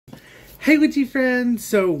Hey Witchy friends!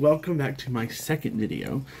 So welcome back to my second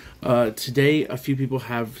video. Today a few people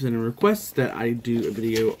have sent a request that I do a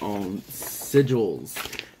video on sigils.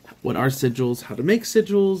 What are sigils, how to make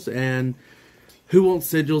sigils, and who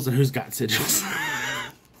wants sigils and who's got sigils.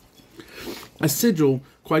 A sigil,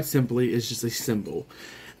 quite simply, is just a symbol.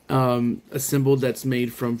 A symbol that's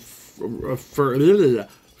made from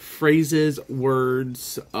phrases,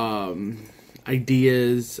 words,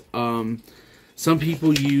 ideas. Some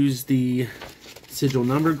people use the sigil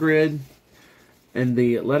number grid and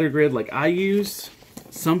the letter grid like I use.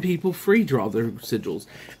 Some people free draw their sigils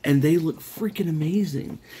and they look freaking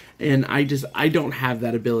amazing. And I don't have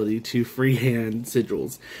that ability to freehand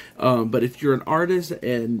sigils. But if you're an artist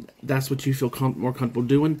and that's what you feel more comfortable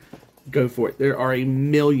doing, go for it. There are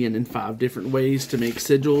 1,005 different ways to make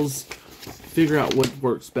sigils. Figure out what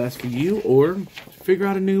works best for you, or figure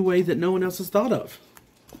out a new way that no one else has thought of.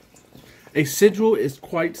 A sigil is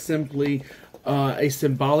quite simply a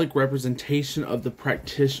symbolic representation of the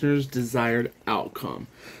practitioner's desired outcome.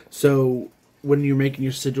 So when you're making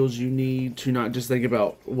your sigils, you need to not just think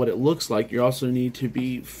about what it looks like. You also need to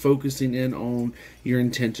be focusing in on your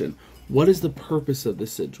intention. What is the purpose of the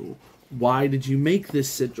sigil? Why did you make this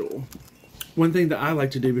sigil? One thing that I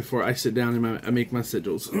like to do before I sit down and I make my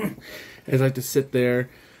sigils is I like to sit there.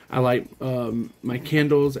 I light my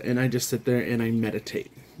candles and I just sit there and I meditate.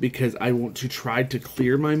 Because I want to try to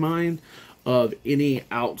clear my mind of any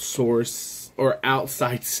outsource or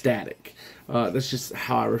outside static. That's just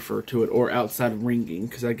how I refer to it. Or outside ringing,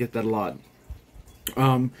 because I get that a lot.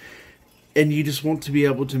 And you just want to be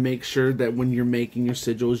able to make sure that when you're making your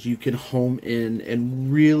sigils, you can home in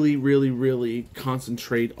and really, really, really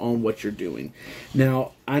concentrate on what you're doing.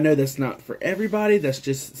 Now, I know that's not for everybody. That's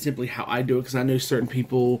just simply how I do it, because I know certain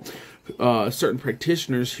people, certain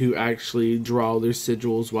practitioners who actually draw their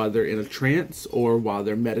sigils while they're in a trance or while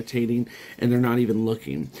they're meditating and they're not even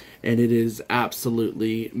looking. And it is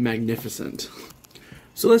absolutely magnificent.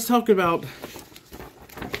 So let's talk about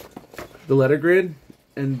the letter grid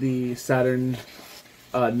and the Saturn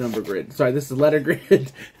number grid. Sorry, this is letter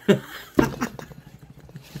grid.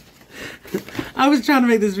 I was trying to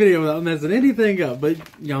make this video without messing anything up, but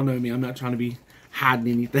y'all know me. I'm not trying to be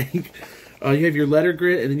hiding anything. You have your letter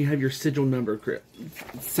grid, and then you have your sigil number grid.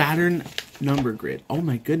 Saturn number grid. Oh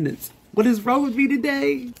my goodness. What is wrong with me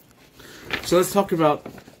today? So let's talk about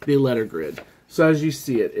the letter grid. So as you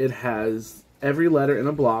see it, it has every letter in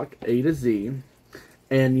a block, A to Z,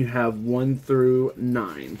 and you have 1 through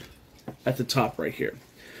 9 at the top right here.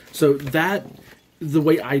 So that, the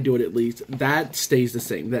way I do it at least, that stays the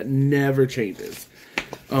same. That never changes.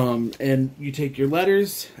 And you take your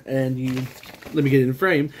letters and you, let me get it in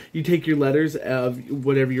frame, you take your letters of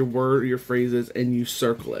whatever your word or your phrase is and you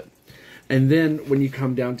circle it. And then when you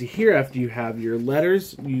come down to here, after you have your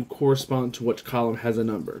letters, you correspond to which column has a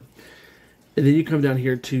number. And then you come down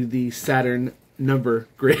here to the Saturn number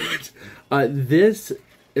grid. This,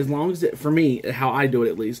 as long as it, for me, how I do it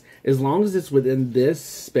at least, as long as it's within this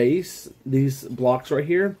space, these blocks right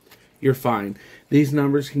here, you're fine. These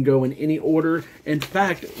numbers can go in any order. In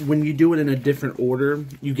fact, when you do it in a different order,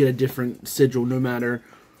 you get a different sigil, no matter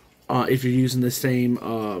if you're using the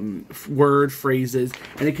same word, phrases.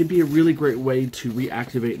 And it could be a really great way to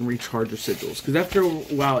reactivate and recharge your sigils. Because after a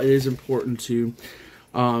while, it is important to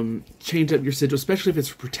change up your sigil, especially if it's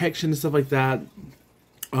for protection and stuff like that.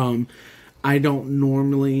 I don't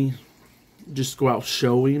normally just go out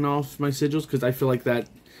showing off my sigils, because I feel like that,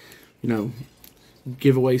 you know,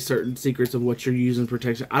 give away certain secrets of what you're using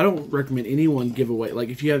protection. I don't recommend anyone give away, like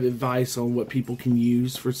if you have advice on what people can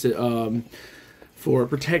use for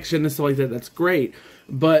protection and stuff like that, that's great.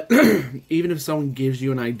 But even if someone gives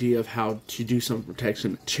you an idea of how to do some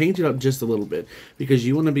protection, change it up just a little bit, because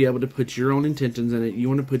you want to be able to put your own intentions in it. You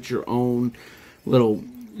want to put your own little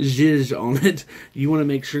zhizh on it. You want to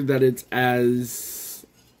make sure that it's as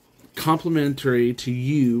complementary to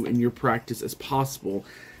you and your practice as possible.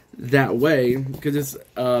 That way, because it's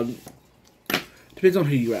depends on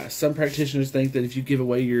who you ask. Some practitioners think that if you give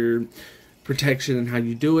away your protection and how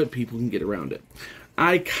you do it, people can get around it.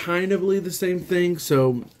 I kind of believe the same thing,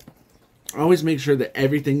 so always make sure that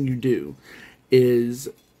everything you do is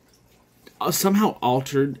somehow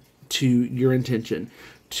altered to your intention,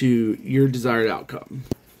 to your desired outcome.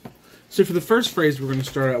 So for the first phrase we're going to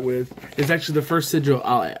start out with is actually the first sigil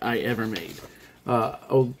I ever made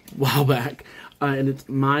a while back. And it's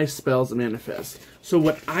my spells manifest. So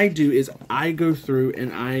what I do is I go through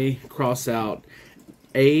and I cross out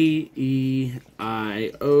A, E,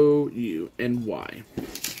 I, O, U, and Y.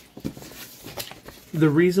 the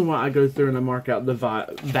reason why I go through and I mark out the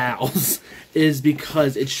vowels is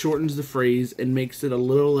because it shortens the phrase and makes it a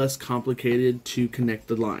little less complicated to connect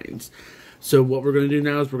the lines. So what we're going to do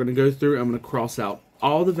now is we're going to go through, I'm going to cross out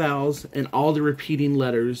all the vowels and all the repeating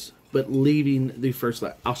letters, but leaving the first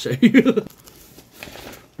letter. I'll show you.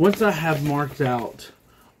 Once I have marked out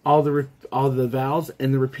all the vowels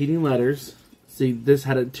and the repeating letters, see this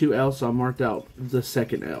had a 2L, so I marked out the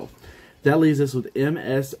second L. That leaves us with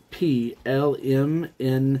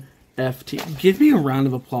MSPLMNFT. Give me a round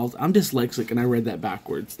of applause. I'm dyslexic and I read that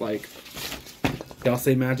backwards. Like, y'all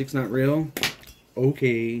say magic's not real?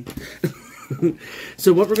 Okay.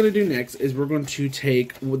 So what we're going to do next is we're going to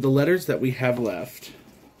take the letters that we have left.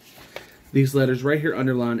 These letters right here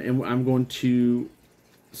underlined, and I'm going to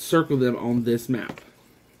circle them on this map.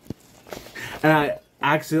 And I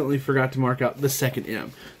accidentally forgot to mark out the second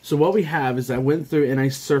M. So what we have is I went through and I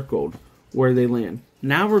circled where they land.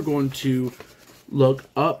 Now we're going to look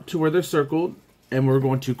up to where they're circled, and we're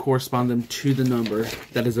going to correspond them to the number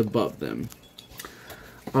that is above them.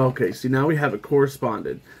 Okay, so now we have it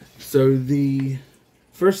corresponded. So the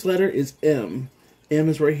first letter is M. M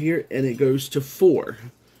is right here, and it goes to 4.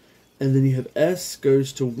 And then you have S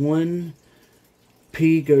goes to 1,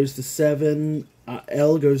 P goes to 7,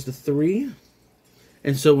 L goes to 3,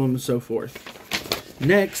 and so on and so forth.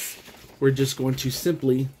 Next, we're just going to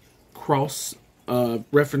simply cross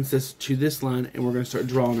reference this to this line, and we're going to start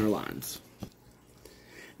drawing our lines.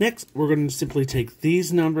 Next, we're going to simply take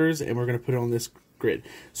these numbers and we're going to put it on this grid.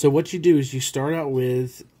 So what you do is you start out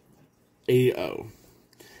with a O,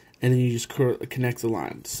 and then you just connect the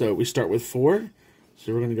lines. So we start with 4,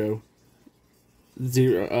 so we're going to go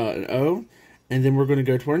 0, an O, and then we're going to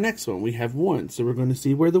go to our next one. We have 1, so we're going to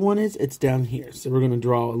see where the 1 is. It's down here. So we're going to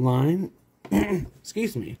draw a line.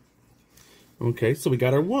 Excuse me. Okay, so we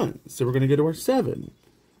got our 1. So we're going to go to our 7.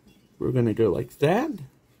 We're going to go like that.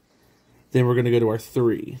 Then we're going to go to our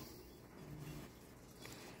 3.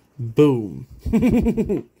 Boom.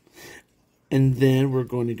 And then we're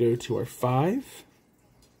going to go to our 5.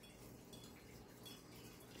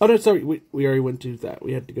 Oh, no, sorry. We already went to that.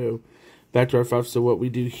 We had to go back to our 5. So what we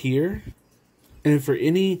do here, and for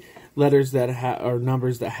any letters that or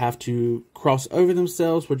numbers that have to cross over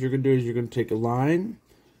themselves, what you're going to do is you're going to take a line.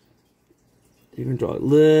 You're going to draw a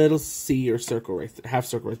little C or circle right there, half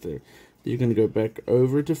circle right there. You're going to go back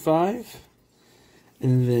over to 5.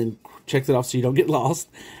 And then check that off so you don't get lost.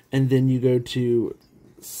 And then you go to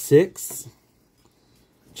 6.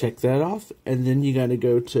 Check that off. And then you got to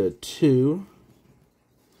go to 2.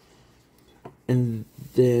 And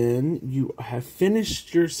then you have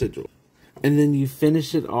finished your sigil. And then you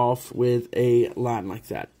finish it off with a line like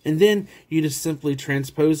that. And then you just simply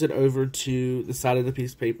transpose it over to the side of the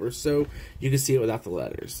piece of paper so you can see it without the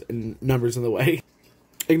letters and numbers in the way.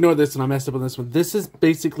 Ignore this one, I messed up on this one. This is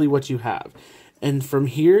basically what you have. And from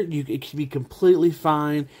here, it can be completely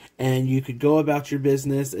fine, and you could go about your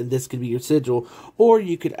business, and this could be your sigil. Or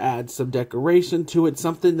you could add some decoration to it,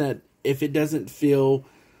 something that if it doesn't feel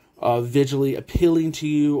visually appealing to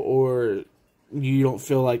you, or you don't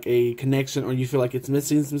feel like a connection, or you feel like it's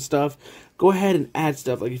missing some stuff, go ahead and add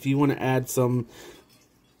stuff. Like if you want to add some,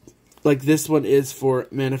 like this one is for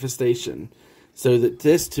manifestation. So that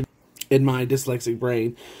this, in my dyslexic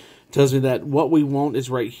brain, tells me that what we want is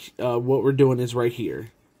right, what we're doing is right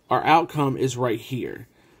here. Our outcome is right here.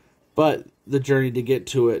 But the journey to get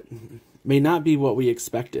to it may not be what we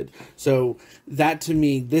expected. So that to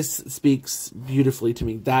me, this speaks beautifully to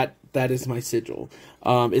me. That is my sigil.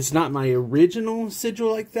 It's not my original sigil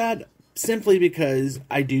like that, simply because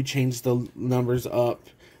I do change the numbers up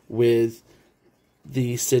with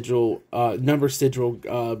the sigil, number sigil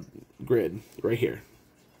grid right here.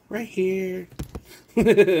 Right here.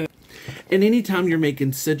 And anytime you're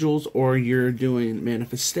making sigils or you're doing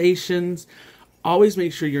manifestations, always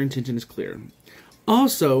make sure your intention is clear.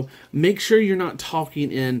 Also, make sure you're not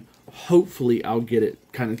talking in hopefully I'll get it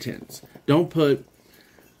kind of tense. Don't put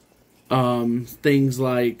things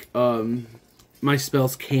like my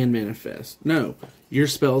spells can manifest. No, your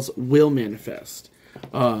spells will manifest.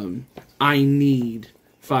 I need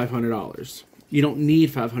 $500. You don't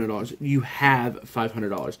need $500. You have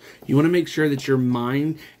 $500. You want to make sure that your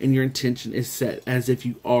mind and your intention is set as if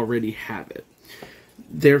you already have it.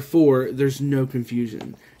 Therefore, there's no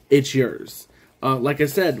confusion. It's yours. Like I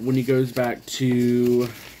said, when he goes back to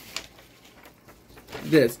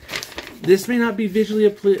this may not be visually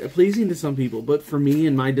pleasing to some people, but for me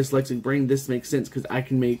and my dyslexic brain, this makes sense because I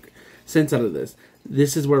can make sense out of this.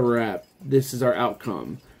 This is where we're at. This is our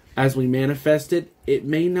outcome. As we manifest it, it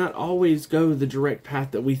may not always go the direct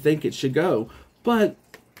path that we think it should go, but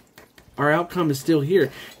our outcome is still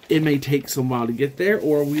here. It may take some while to get there,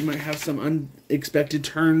 or we might have some unexpected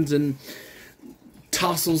turns and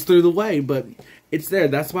tossles through the way, but it's there.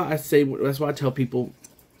 That's why I tell people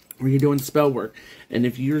when you're doing spell work, and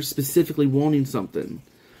if you're specifically wanting something,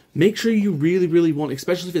 make sure you really, really want,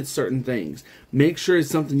 especially if it's certain things, make sure it's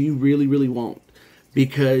something you really, really want.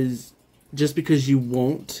 Because just because you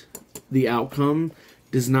want the outcome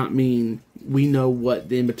does not mean we know what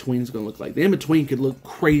the in-between is going to look like. The in-between could look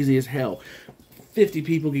crazy as hell. 50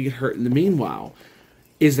 people could get hurt in the meanwhile.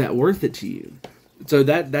 Is that worth it to you? So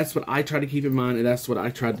that's what I try to keep in mind, and that's what I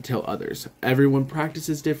try to tell others. Everyone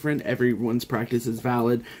practices different. Everyone's practice is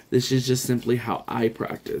valid. This is just simply how I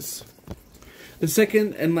practice. The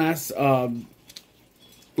second and last,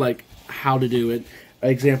 like, how to do it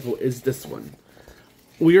example is this one.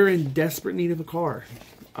 We are in desperate need of a car.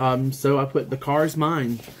 So I put the car is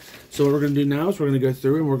mine. So what we're going to do now is we're going to go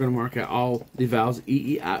through and we're going to mark out all the vowels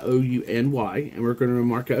E, E, I, O, U, and Y. And we're going to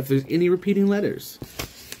mark out if there's any repeating letters.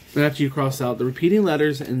 And after you cross out the repeating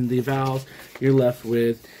letters and the vowels, you're left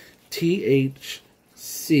with T, H,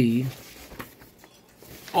 C,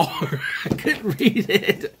 R. I couldn't read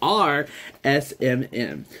it. R, S, M,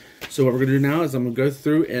 M. So what we're going to do now is I'm going to go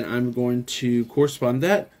through and I'm going to correspond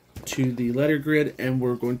that to the letter grid, and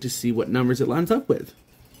we're going to see what numbers it lines up with.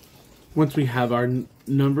 Once we have our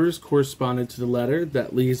numbers corresponded to the letter,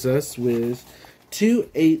 that leaves us with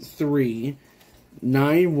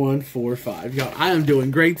 2839145. Y'all, I am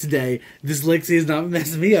doing great today. Dyslexia is not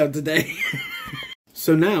messing me up today.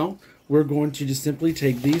 So now we're going to just simply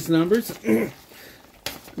take these numbers and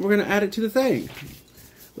we're going to add it to the thing.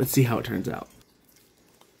 Let's see how it turns out.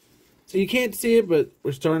 So you can't see it, but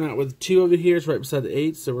we're starting out with 2 over here. It's right beside the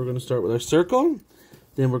 8. So we're going to start with our circle.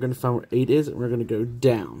 Then we're going to find where 8 is, and we're going to go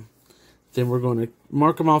down. Then we're going to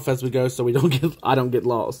mark them off as we go so I don't get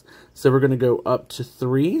lost. So we're going to go up to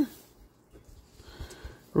 3.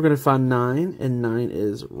 We're going to find 9, and 9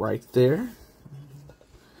 is right there.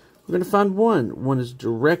 We're going to find 1. 1 is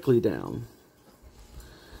directly down.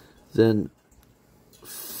 Then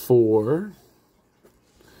 4.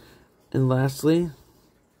 And lastly,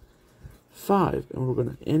 5. And we're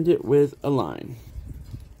going to end it with a line.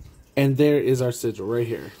 And there is our sigil right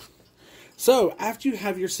here. So after you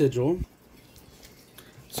have your sigils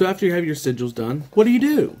done, what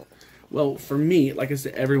do? Well, for me, like I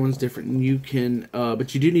said, everyone's different. You can,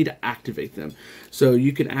 but you do need to activate them. So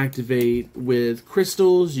you can activate with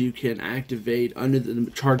crystals. You can activate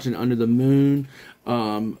charging under the moon.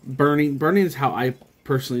 Burning is how I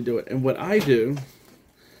personally do it. And what I do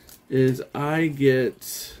is I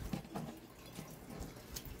get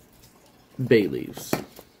bay leaves.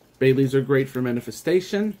 Bay leaves are great for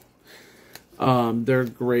manifestation. They're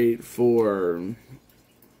great for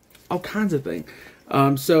all kinds of things.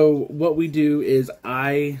 So what we do is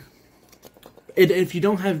if you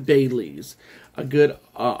don't have bay leaves, a good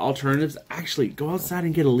alternative is actually go outside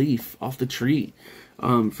and get a leaf off the tree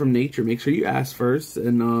from nature. Make sure you ask first,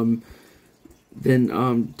 and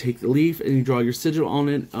then take the leaf and you draw your sigil on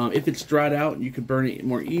it. If it's dried out, you could burn it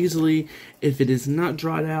more easily. If it is not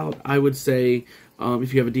dried out, I would say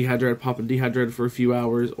if you have a dehydrator, pop a dehydrator for a few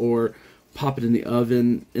hours, or pop it in the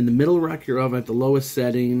oven, in the middle rack of your oven at the lowest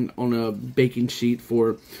setting on a baking sheet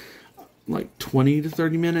for like 20 to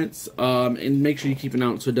 30 minutes. And make sure you keep it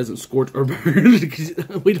out so it doesn't scorch or burn, because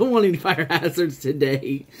we don't want any fire hazards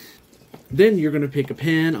today. Then you're going to pick a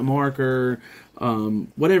pen, a marker,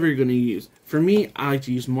 whatever you're going to use. For me, I like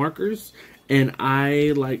to use markers, and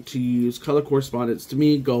I like to use color correspondence. To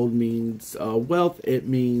me, gold means wealth. It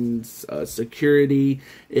means security.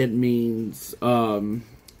 It means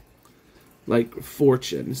like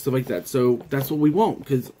fortune, stuff like that. So that's what we want,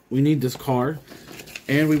 because we need this car,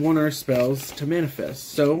 and we want our spells to manifest.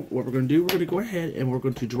 So what we're going to do, we're going to go ahead and we're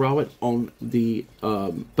going to draw it on the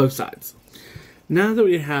both sides. Now that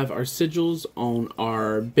we have our sigils on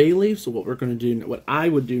our bay leaf, so what we're going to do, what I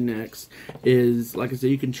would do next is, like I said,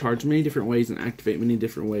 you can charge many different ways and activate many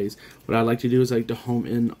different ways. What I like to do is I like to home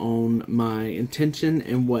in on my intention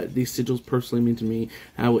and what these sigils personally mean to me.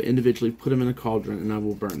 I will individually put them in a cauldron and I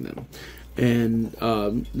will burn them. And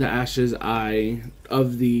the ashes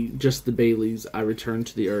just the bay leaves, I return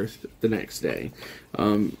to the earth the next day.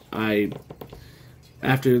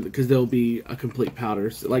 Because they'll be a complete powder,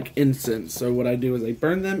 so like incense. So what I do is I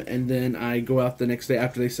burn them, and then I go out the next day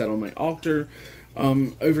after they set on my altar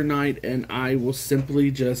overnight, and I will simply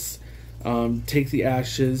just take the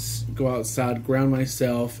ashes, go outside, ground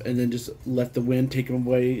myself, and then just let the wind take them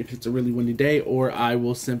away if it's a really windy day, or I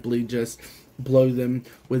will simply just blow them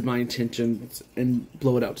with my intentions and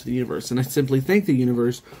blow it out to the universe. And I simply thank the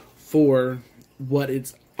universe for what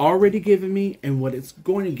it's already given me and what it's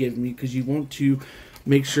going to give me, because you want to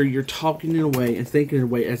make sure you're talking in a way and thinking in a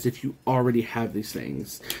way as if you already have these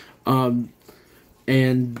things.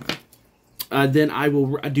 Then I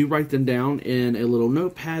do write them down in a little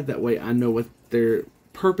notepad. That way I know what their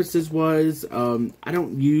purposes was. I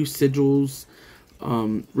don't use sigils,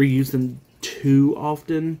 reuse them too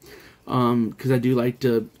often, because I do like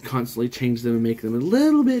to constantly change them and make them a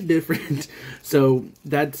little bit different. So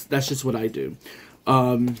that's just what I do.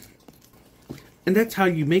 And that's how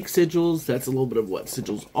you make sigils. That's a little bit of what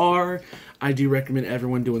sigils are. I do recommend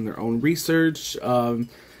everyone doing their own research.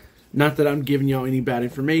 Not that I'm giving y'all any bad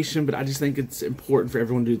information, but I just think it's important for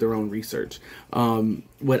everyone to do their own research.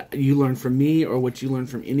 What you learn from me or what you learn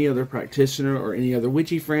from any other practitioner or any other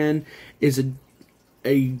witchy friend is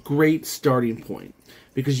a great starting point.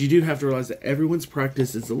 Because you do have to realize that everyone's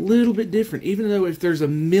practice is a little bit different. Even though if there's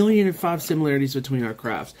 1,000,005 similarities between our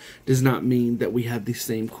crafts, does not mean that we have the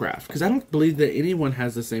same craft. Because I don't believe that anyone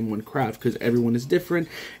has the same one craft. Because everyone is different,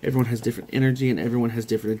 everyone has different energy, and everyone has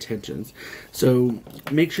different intentions. So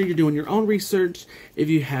make sure you're doing your own research. If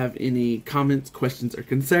you have any comments, questions, or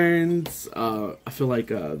concerns, I feel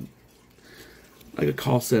like a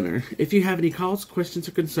call center. If you have any calls, questions,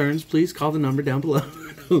 or concerns, please call the number down below.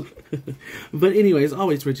 But anyways,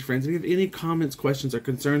 always, Witchy friends, if you have any comments, questions, or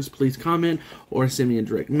concerns, please comment or send me a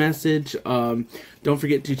direct message. Don't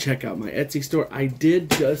forget to check out my Etsy store. I did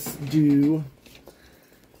just do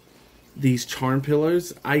these charm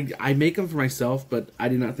pillows. I make them for myself, but I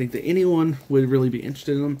do not think that anyone would really be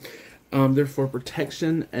interested in them. They're for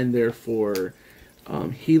protection and they're for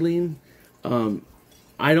healing.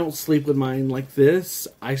 I don't sleep with mine like this.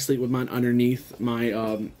 I sleep with mine underneath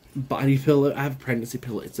my body pillow. I have a pregnancy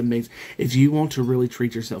pillow. It's amazing. If you want to really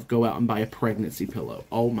treat yourself, go out and buy a pregnancy pillow.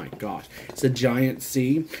 Oh my gosh. It's a giant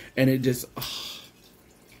C, and it just...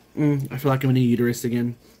 I feel like I'm in a uterus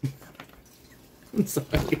again. I'm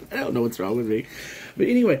sorry. I don't know what's wrong with me. But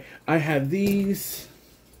anyway, I have these.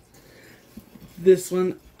 This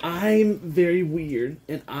one... I'm very weird,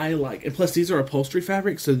 and I like... And plus, these are upholstery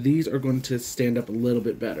fabric, so these are going to stand up a little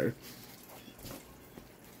bit better.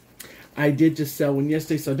 I did just sell one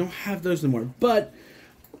yesterday, so I don't have those anymore. But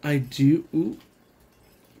I do... Ooh,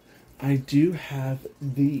 I do have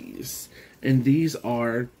these. And these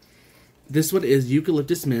are... This one is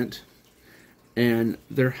eucalyptus mint, and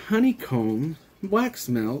they're honeycomb wax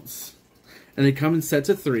melts. And they come in sets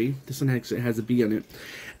of 3. This one actually has a bee on it.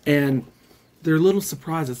 And... they're little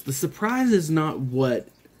surprises. The surprise is not what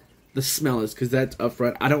the smell is, because that's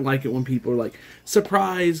upfront. I don't like it when people are like,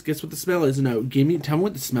 surprise, guess what the smell is? No, tell me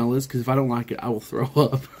what the smell is, because if I don't like it, I will throw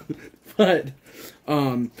up. But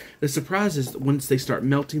the surprise is once they start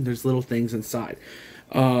melting, there's little things inside.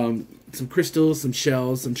 Some crystals, some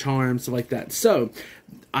shells, some charms, stuff like that. So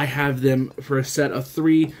I have them for a set of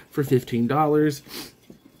 3 for $15.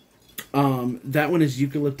 That one is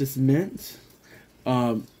eucalyptus mint.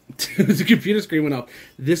 The computer screen went off.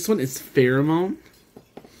 This one is pheromone,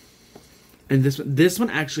 and this one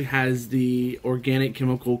actually has the organic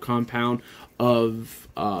chemical compound of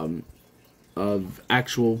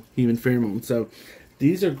actual human pheromone. So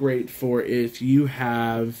these are great for if you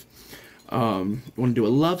have want to do a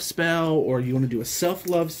love spell, or you want to do a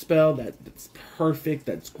self-love spell. That's perfect.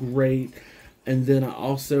 That's great. And then I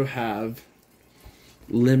also have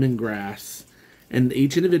lemongrass, and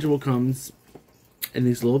each individual comes in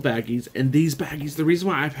these little baggies. And these baggies, the reason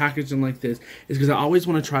why I package them like this is because I always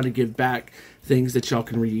want to try to give back things that y'all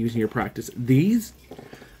can reuse in your practice. These,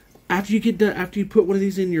 after you get done, after you put one of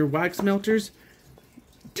these in your wax melters,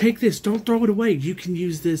 take this, don't throw it away. You can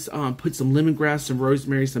use this, put some lemongrass, some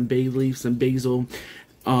rosemary, some bay leaf, some basil,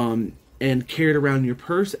 and carry it around in your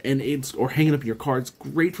purse, and or hang it up in your car. It's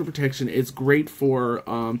great for protection. It's great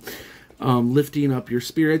for lifting up your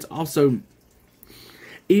spirits. Also,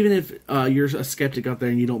 even if you're a skeptic out there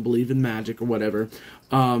and you don't believe in magic or whatever,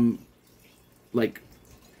 like,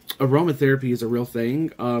 aromatherapy is a real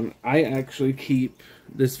thing. I actually keep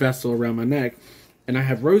this vessel around my neck, and I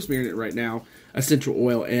have rosemary in it right now, essential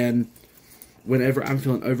oil, and whenever I'm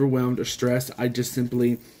feeling overwhelmed or stressed, I just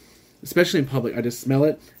simply, especially in public, I just smell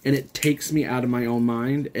it, and it takes me out of my own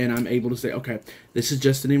mind, and I'm able to say, okay, this is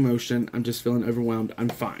just an emotion, I'm just feeling overwhelmed, I'm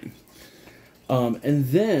fine. And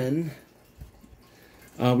then...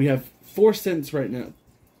 we have 4 cents right now.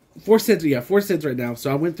 4 cents, yeah, 4 cents right now.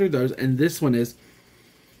 So I went through those, and this one is,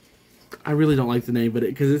 I really don't like the name, but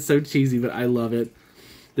because it's so cheesy, but I love it.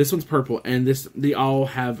 This one's purple, and they all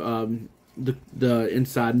have the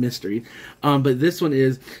inside mystery. But this one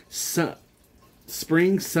is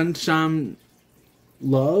Spring Sunshine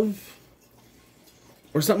Love,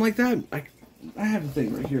 or something like that. I have a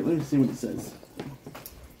thing right here. Let me see what it says.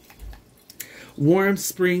 Warm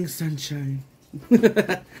spring sunshine.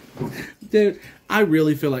 Dude, I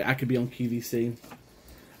really feel like I could be on QVC.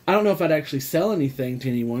 I don't know if I'd actually sell anything to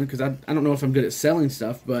anyone, because I don't know if I'm good at selling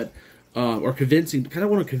stuff, but or convincing. Because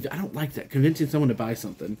I don't like that, convincing someone to buy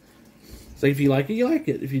something. So if you like it, you like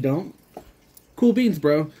it. If you don't, cool beans,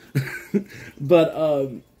 bro.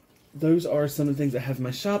 But those are some of the things I have in my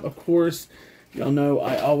shop. Of course, y'all know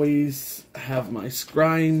I always have my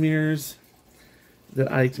scrying mirrors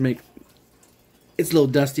that I like to make. It's a little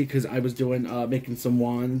dusty because I was doing making some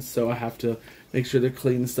wands, so I have to make sure they're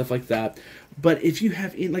clean and stuff like that. But if you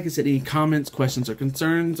have, like I said, any comments, questions, or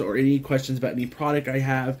concerns, or any questions about any product I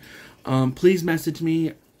have, please message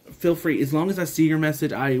me. Feel free. As long as I see your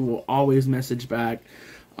message, I will always message back.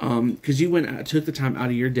 Because you took the time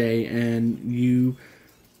out of your day and you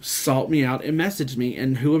sought me out and messaged me.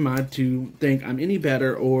 And who am I to think I'm any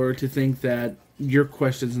better or to think that your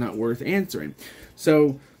question's not worth answering?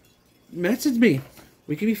 So message me.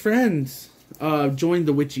 We can be friends. Join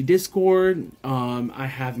the Witchy Discord. I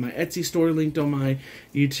have my Etsy store linked on my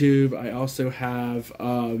YouTube. I also have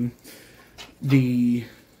the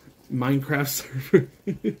Minecraft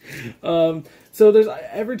server. So there's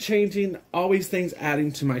ever-changing, always things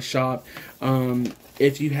adding to my shop.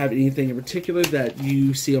 If you have anything in particular that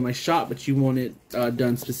you see on my shop but you want it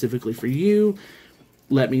done specifically for you,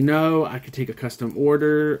 let me know. I could take a custom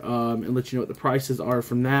order and let you know what the prices are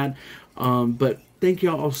from that. But thank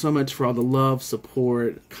y'all all so much for all the love,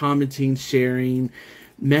 support, commenting, sharing,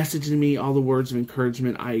 messaging me, all the words of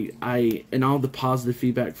encouragement, and all the positive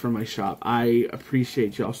feedback from my shop. I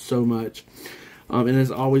appreciate y'all so much. And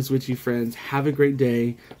as always, witchy friends, have a great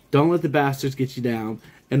day. Don't let the bastards get you down,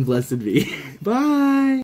 and blessed be. Bye!